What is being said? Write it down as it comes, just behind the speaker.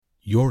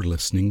You're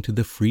listening to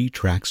the free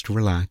Tracks to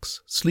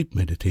Relax Sleep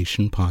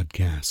Meditation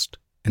Podcast,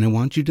 and I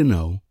want you to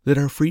know that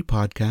our free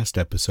podcast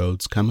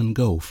episodes come and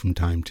go from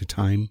time to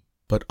time,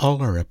 but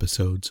all our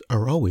episodes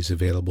are always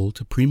available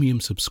to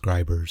premium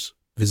subscribers.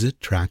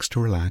 Visit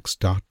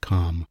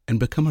trackstorelax.com and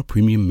become a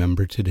premium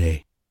member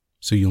today,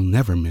 so you'll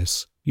never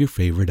miss your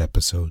favorite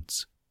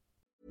episodes.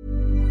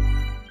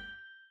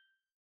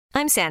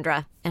 I'm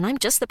Sandra, and I'm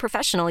just the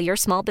professional your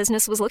small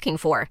business was looking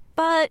for.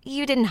 But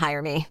you didn't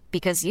hire me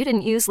because you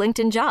didn't use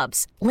LinkedIn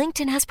Jobs.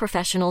 LinkedIn has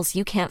professionals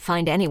you can't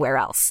find anywhere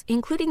else,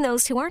 including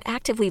those who aren't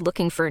actively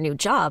looking for a new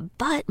job,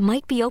 but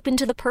might be open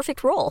to the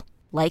perfect role,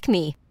 like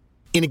me.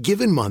 In a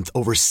given month,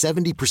 over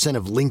 70%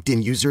 of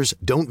LinkedIn users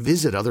don't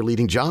visit other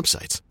leading job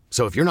sites.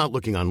 So if you're not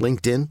looking on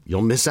LinkedIn,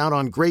 you'll miss out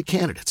on great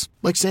candidates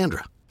like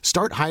Sandra.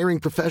 Start hiring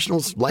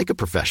professionals like a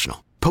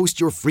professional. Post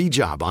your free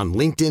job on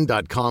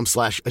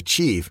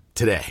linkedin.com/achieve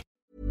today.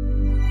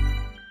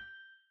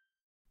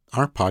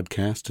 Our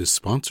podcast is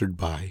sponsored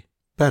by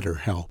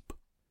BetterHelp.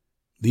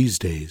 These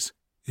days,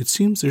 it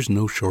seems there's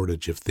no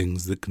shortage of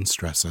things that can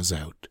stress us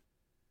out.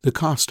 The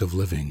cost of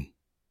living,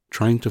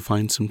 trying to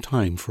find some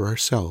time for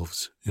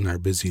ourselves in our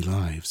busy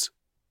lives,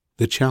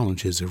 the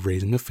challenges of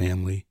raising a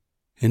family,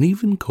 and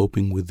even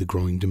coping with the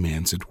growing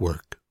demands at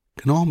work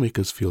can all make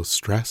us feel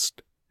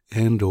stressed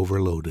and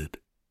overloaded.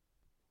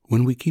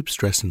 When we keep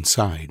stress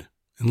inside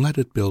and let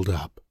it build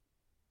up,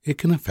 it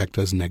can affect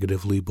us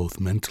negatively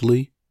both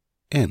mentally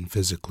and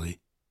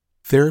physically.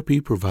 Therapy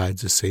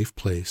provides a safe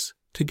place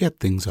to get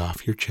things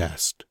off your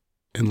chest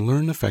and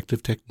learn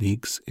effective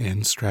techniques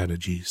and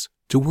strategies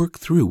to work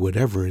through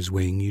whatever is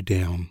weighing you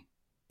down.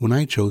 When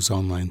I chose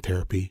online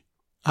therapy,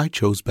 I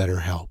chose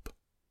BetterHelp,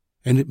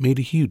 and it made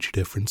a huge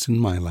difference in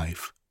my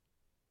life.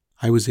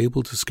 I was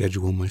able to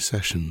schedule my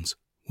sessions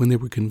when they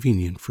were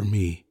convenient for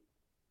me,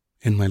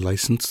 and my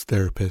licensed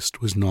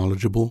therapist was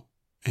knowledgeable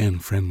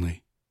and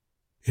friendly.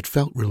 It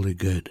felt really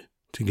good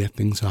to get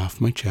things off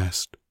my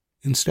chest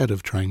instead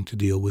of trying to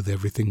deal with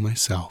everything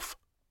myself.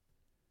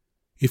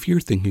 If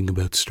you're thinking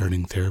about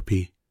starting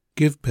therapy,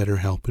 give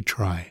BetterHelp a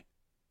try.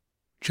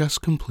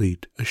 Just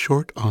complete a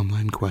short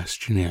online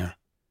questionnaire,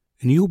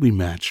 and you'll be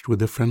matched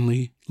with a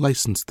friendly,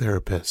 licensed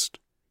therapist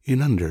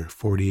in under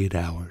 48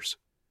 hours.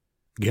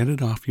 Get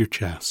it off your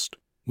chest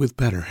with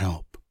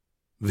BetterHelp.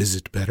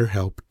 Visit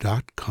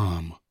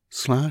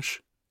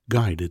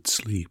betterhelp.com/guided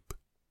sleep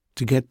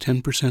to get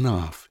 10%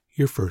 off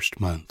your first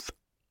month.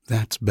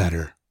 That's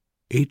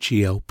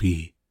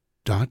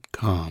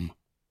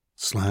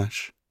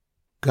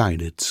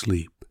betterhelp.com/guided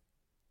sleep.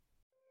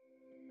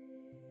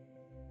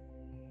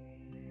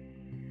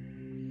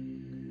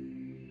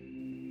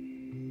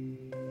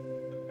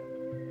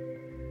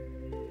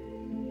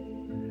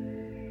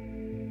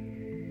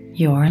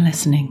 You're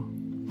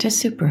listening to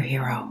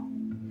Superhero,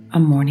 a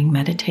morning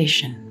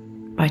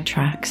meditation by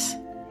Tracks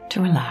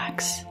to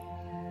Relax.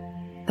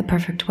 The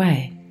perfect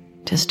way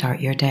to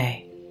start your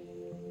day.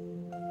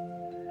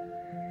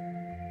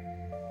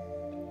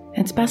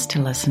 It's best to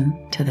listen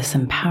to this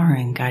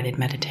empowering guided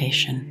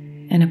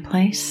meditation in a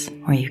place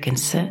where you can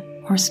sit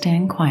or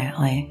stand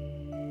quietly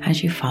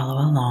as you follow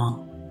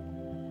along.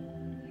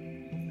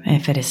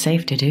 If it is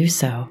safe to do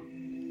so,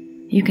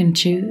 you can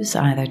choose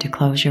either to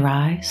close your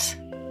eyes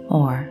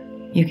or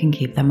you can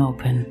keep them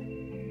open.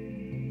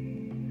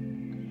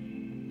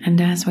 And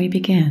as we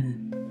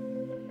begin,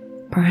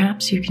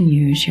 perhaps you can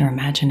use your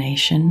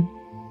imagination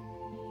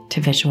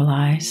to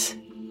visualize,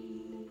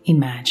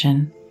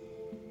 imagine,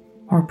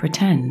 or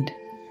pretend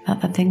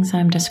that the things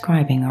I'm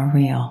describing are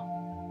real.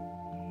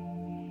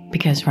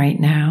 Because right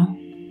now,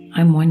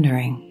 I'm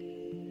wondering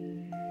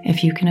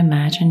if you can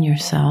imagine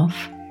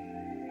yourself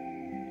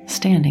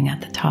standing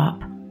at the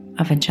top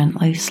of a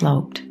gently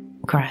sloped,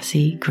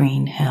 grassy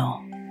green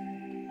hill.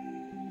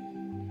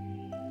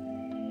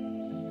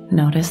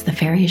 Notice the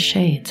various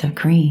shades of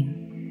green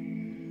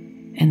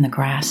in the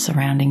grass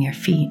surrounding your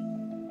feet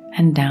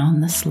and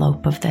down the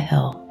slope of the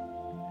hill.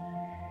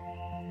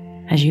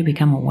 As you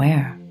become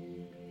aware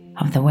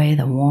of the way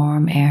the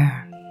warm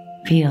air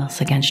feels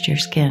against your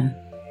skin,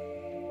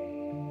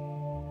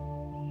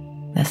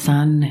 the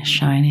sun is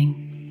shining,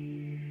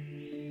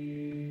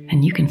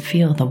 and you can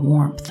feel the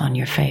warmth on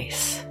your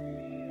face.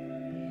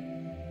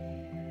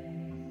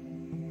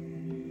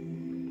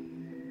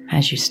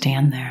 As you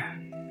stand there,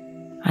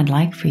 I'd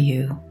like for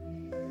you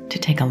to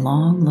take a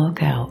long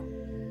look out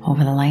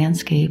over the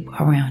landscape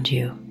around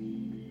you,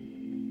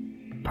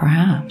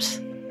 perhaps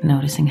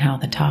noticing how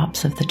the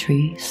tops of the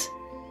trees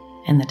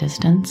in the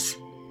distance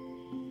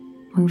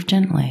move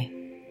gently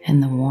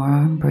in the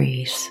warm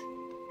breeze.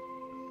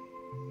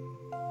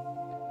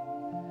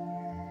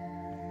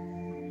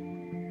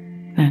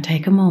 Now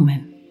take a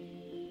moment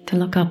to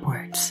look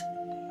upwards,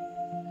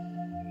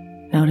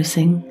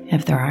 noticing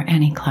if there are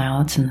any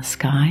clouds in the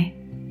sky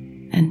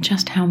and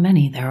just how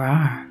many there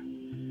are.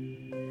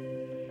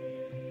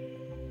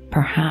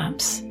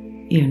 Perhaps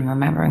even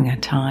remembering a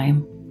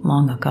time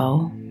long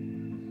ago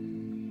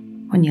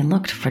when you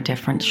looked for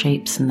different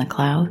shapes in the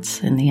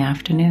clouds in the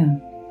afternoon.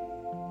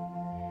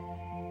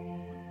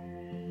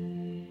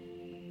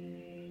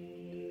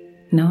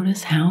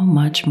 Notice how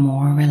much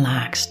more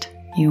relaxed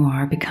you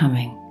are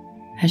becoming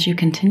as you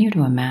continue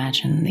to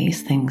imagine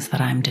these things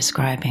that I'm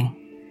describing.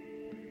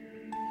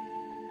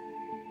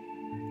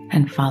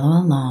 And follow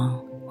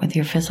along with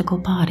your physical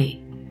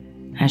body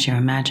as your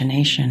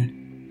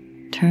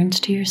imagination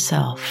turns to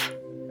yourself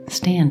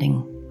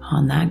standing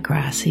on that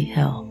grassy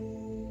hill.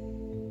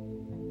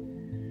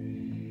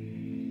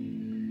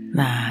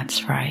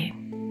 That's right.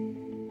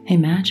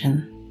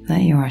 Imagine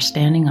that you are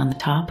standing on the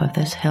top of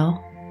this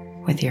hill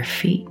with your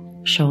feet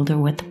shoulder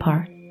width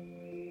apart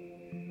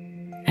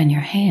and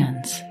your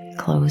hands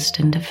closed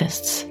into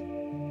fists,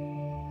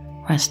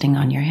 resting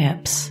on your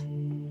hips.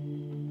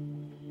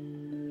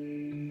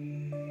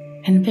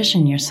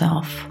 Envision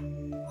yourself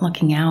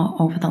looking out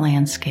over the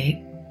landscape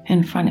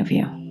in front of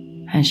you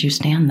as you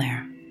stand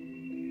there.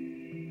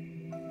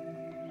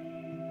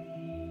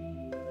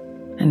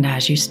 And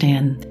as you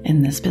stand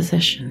in this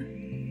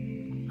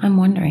position, I'm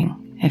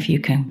wondering if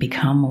you can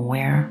become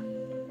aware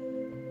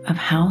of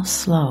how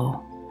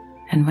slow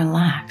and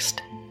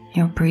relaxed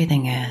your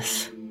breathing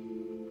is.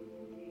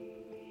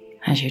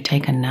 As you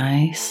take a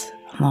nice,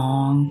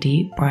 long,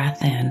 deep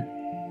breath in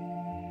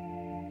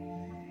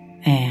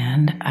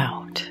and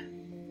out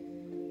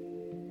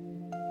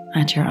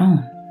at your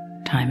own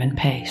time and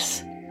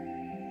pace.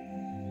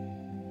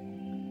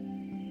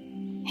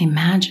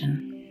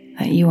 Imagine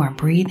that you are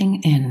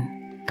breathing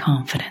in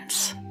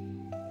confidence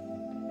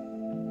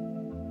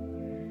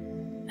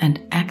and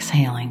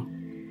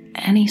exhaling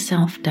any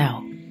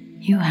self-doubt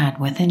you had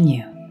within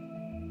you.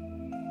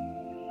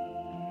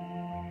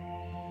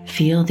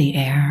 Feel the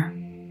air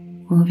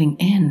moving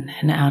in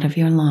and out of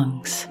your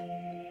lungs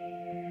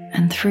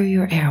and through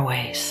your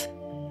airways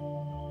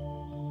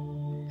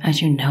as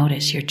you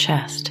notice your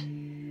chest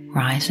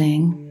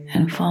rising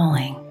and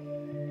falling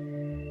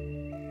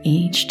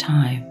each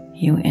time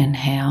you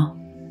inhale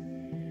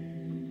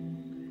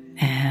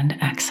and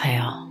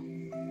exhale.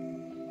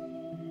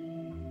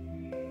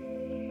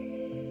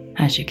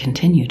 As you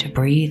continue to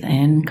breathe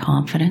in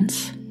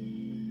confidence,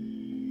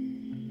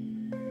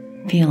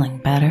 feeling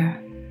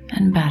better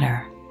and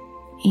better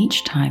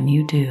each time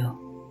you do.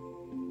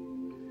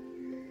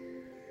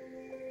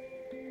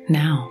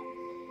 Now,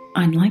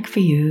 I'd like for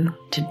you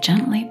to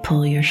gently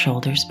pull your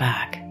shoulders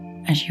back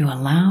as you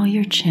allow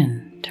your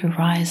chin to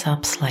rise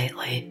up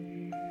slightly.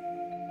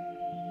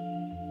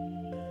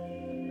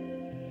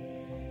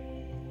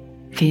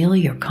 Feel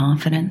your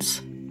confidence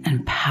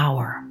and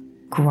power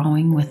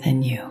growing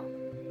within you.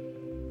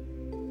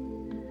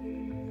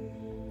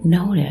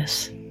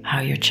 Notice how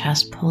your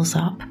chest pulls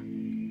up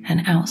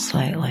and out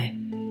slightly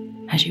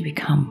as you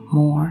become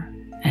more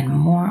and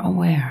more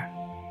aware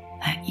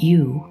that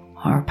you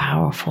are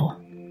powerful,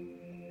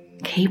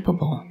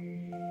 capable,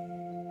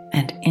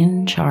 and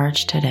in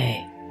charge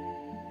today.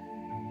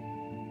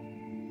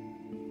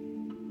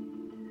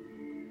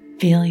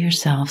 Feel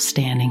yourself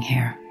standing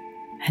here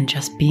and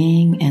just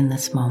being in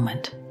this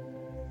moment.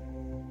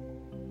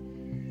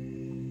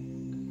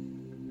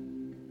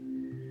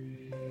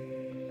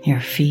 Your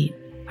feet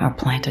are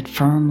planted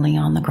firmly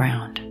on the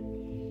ground.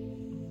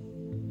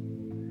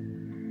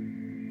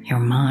 Your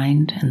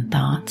mind and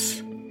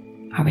thoughts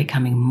are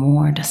becoming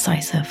more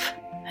decisive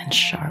and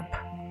sharp.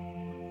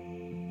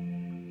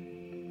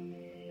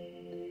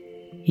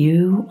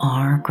 You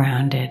are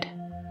grounded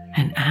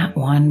and at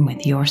one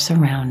with your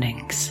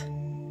surroundings,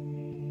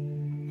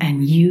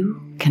 and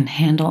you can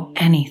handle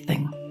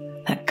anything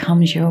that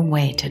comes your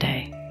way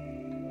today.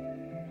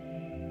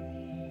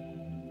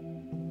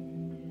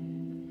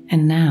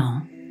 And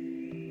now,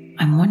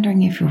 I'm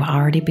wondering if you've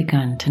already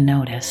begun to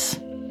notice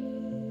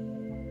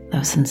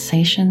those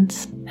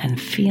sensations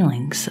and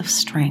feelings of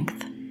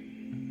strength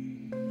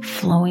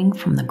flowing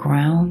from the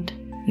ground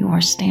you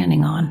are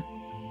standing on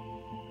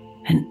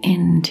and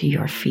into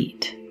your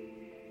feet.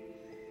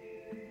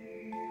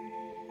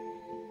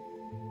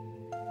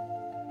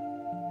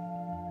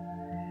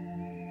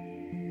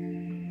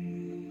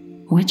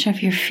 Which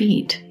of your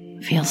feet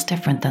feels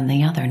different than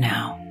the other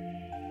now?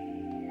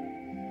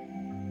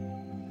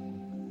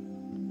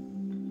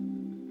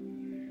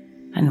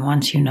 And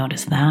once you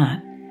notice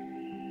that,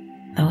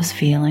 those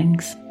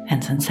feelings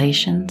and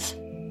sensations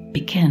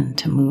begin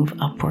to move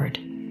upward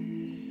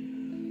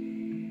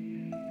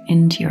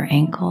into your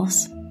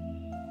ankles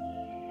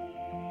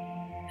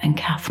and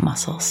calf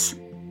muscles,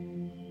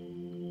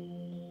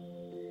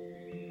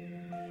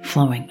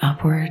 flowing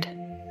upward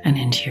and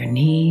into your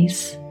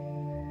knees,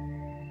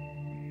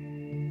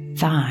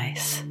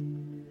 thighs,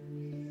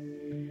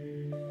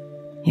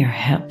 your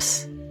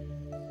hips,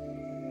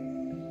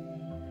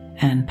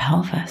 and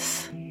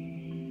pelvis.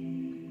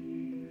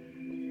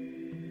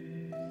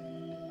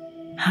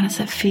 How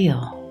does it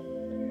feel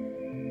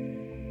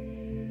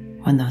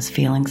when those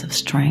feelings of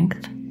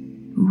strength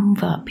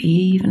move up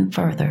even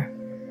further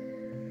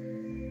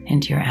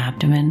into your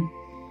abdomen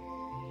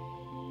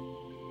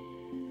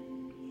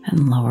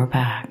and lower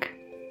back?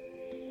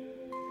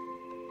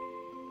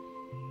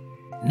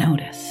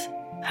 Notice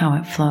how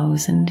it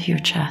flows into your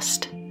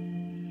chest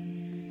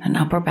and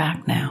upper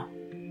back now,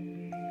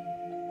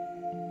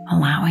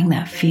 allowing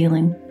that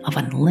feeling of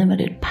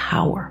unlimited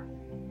power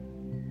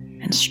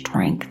and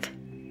strength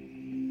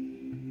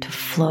to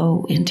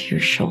flow into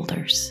your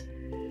shoulders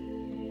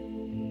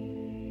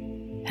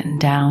and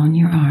down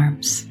your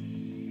arms,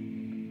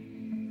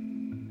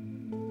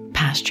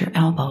 past your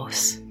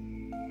elbows,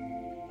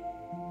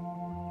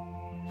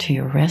 to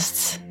your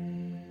wrists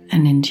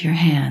and into your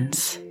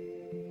hands,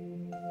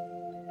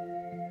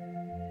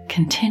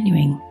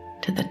 continuing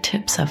to the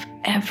tips of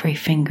every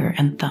finger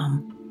and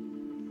thumb.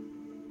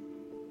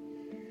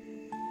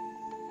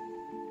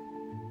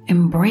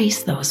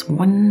 Embrace those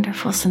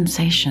wonderful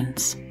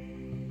sensations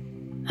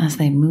as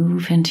they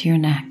move into your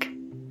neck,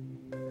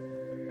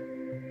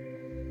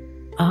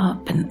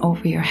 up and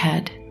over your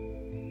head,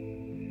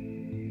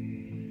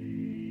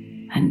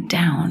 and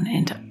down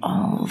into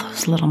all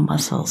those little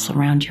muscles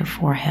around your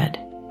forehead,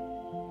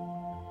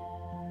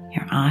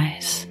 your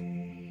eyes,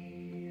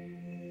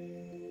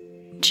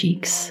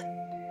 cheeks,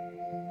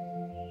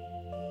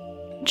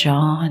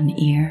 jaw and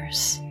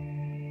ears.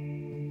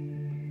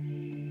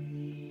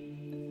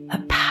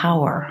 The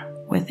power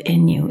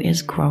within you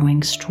is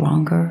growing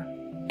stronger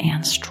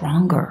and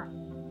stronger.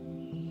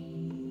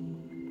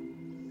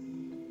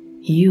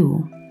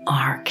 You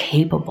are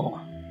capable,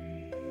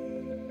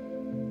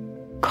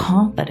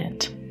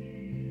 confident,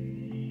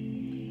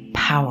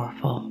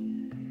 powerful,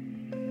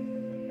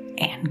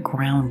 and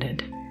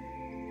grounded.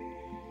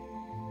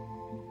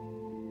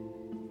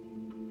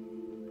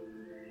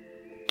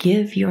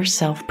 Give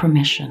yourself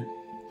permission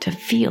to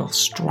feel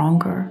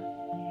stronger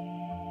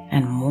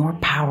and more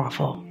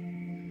powerful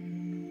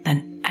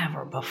than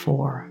ever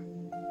before.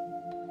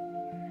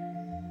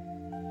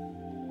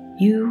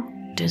 You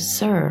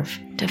deserve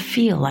to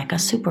feel like a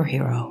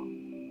superhero.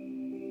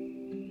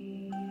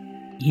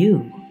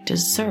 You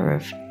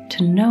deserve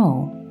to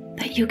know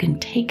that you can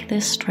take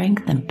this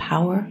strength and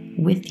power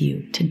with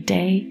you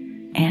today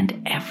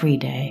and every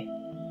day,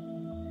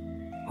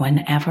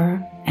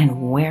 whenever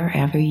and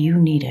wherever you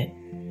need it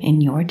in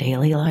your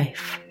daily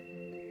life.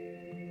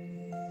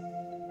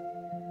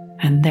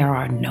 And there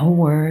are no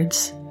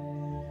words,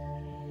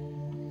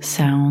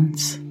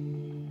 sounds,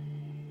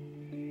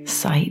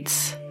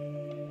 sights,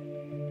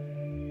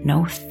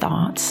 no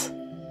thoughts,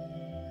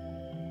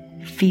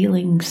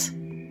 feelings,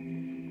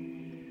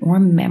 or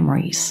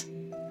memories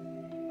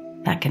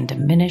that can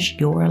diminish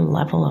your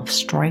level of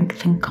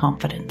strength and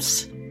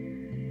confidence.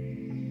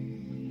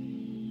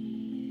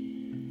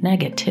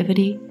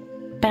 Negativity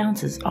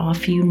bounces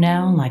off you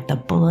now like the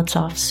bullets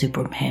off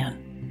Superman.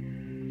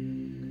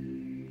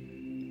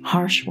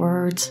 Harsh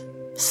words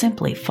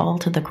simply fall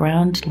to the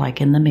ground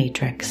like in the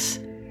Matrix.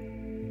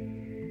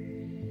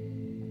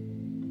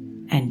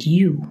 And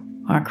you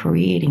are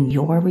creating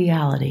your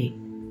reality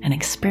and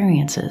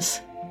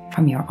experiences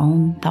from your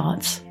own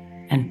thoughts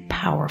and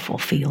powerful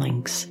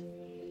feelings.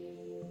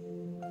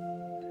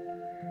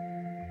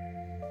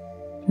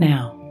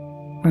 Now,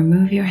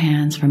 remove your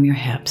hands from your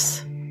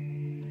hips.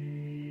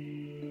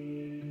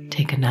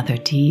 Take another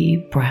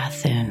deep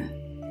breath in.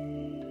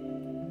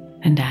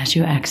 And as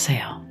you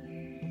exhale,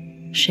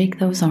 shake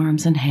those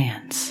arms and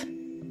hands,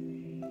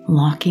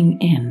 locking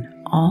in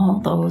all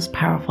those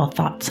powerful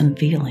thoughts and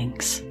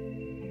feelings,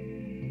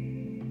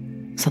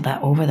 so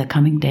that over the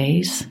coming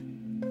days,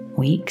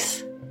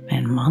 weeks,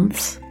 and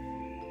months,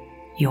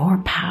 your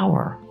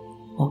power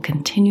will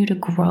continue to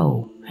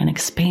grow and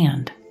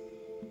expand.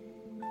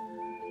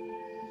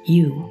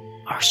 You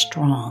are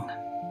strong.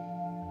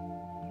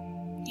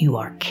 You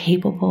are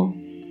capable.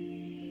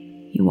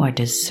 You are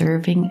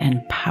deserving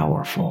and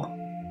powerful.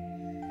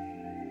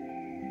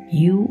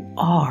 You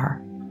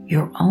are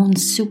your own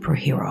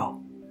superhero.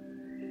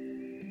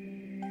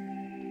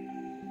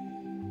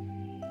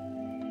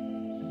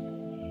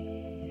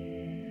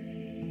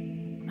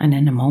 And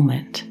in a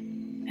moment,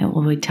 it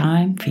will be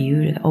time for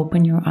you to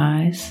open your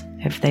eyes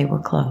if they were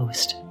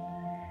closed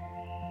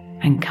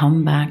and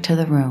come back to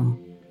the room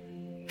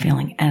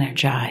feeling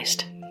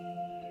energized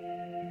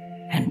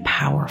and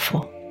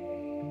powerful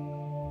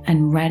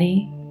and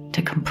ready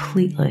to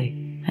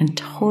completely and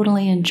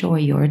totally enjoy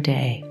your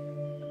day.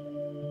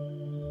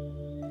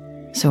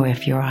 So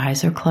if your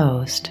eyes are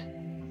closed,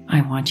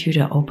 I want you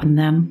to open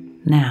them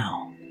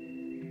now,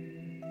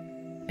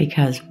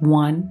 because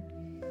 1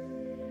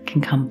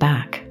 can come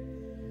back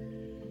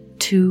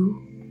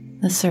to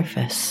the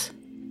surface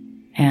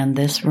and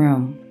this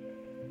room,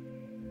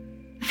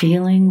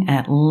 feeling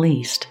at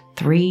least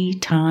 3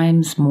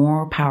 times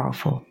more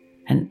powerful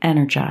and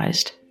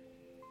energized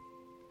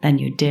than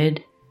you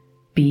did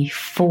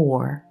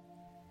before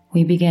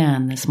we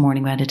began this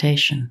morning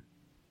meditation.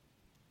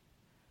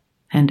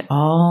 And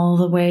all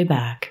the way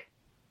back,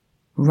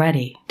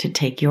 ready to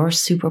take your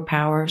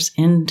superpowers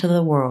into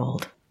the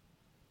world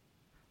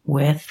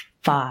with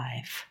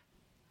 5.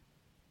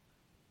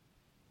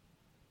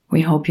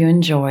 We hope you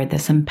enjoyed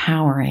this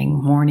empowering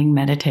morning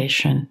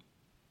meditation.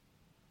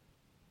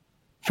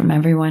 From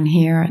everyone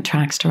here at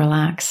Tracks to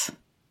Relax,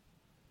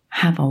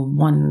 have a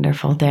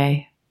wonderful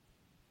day.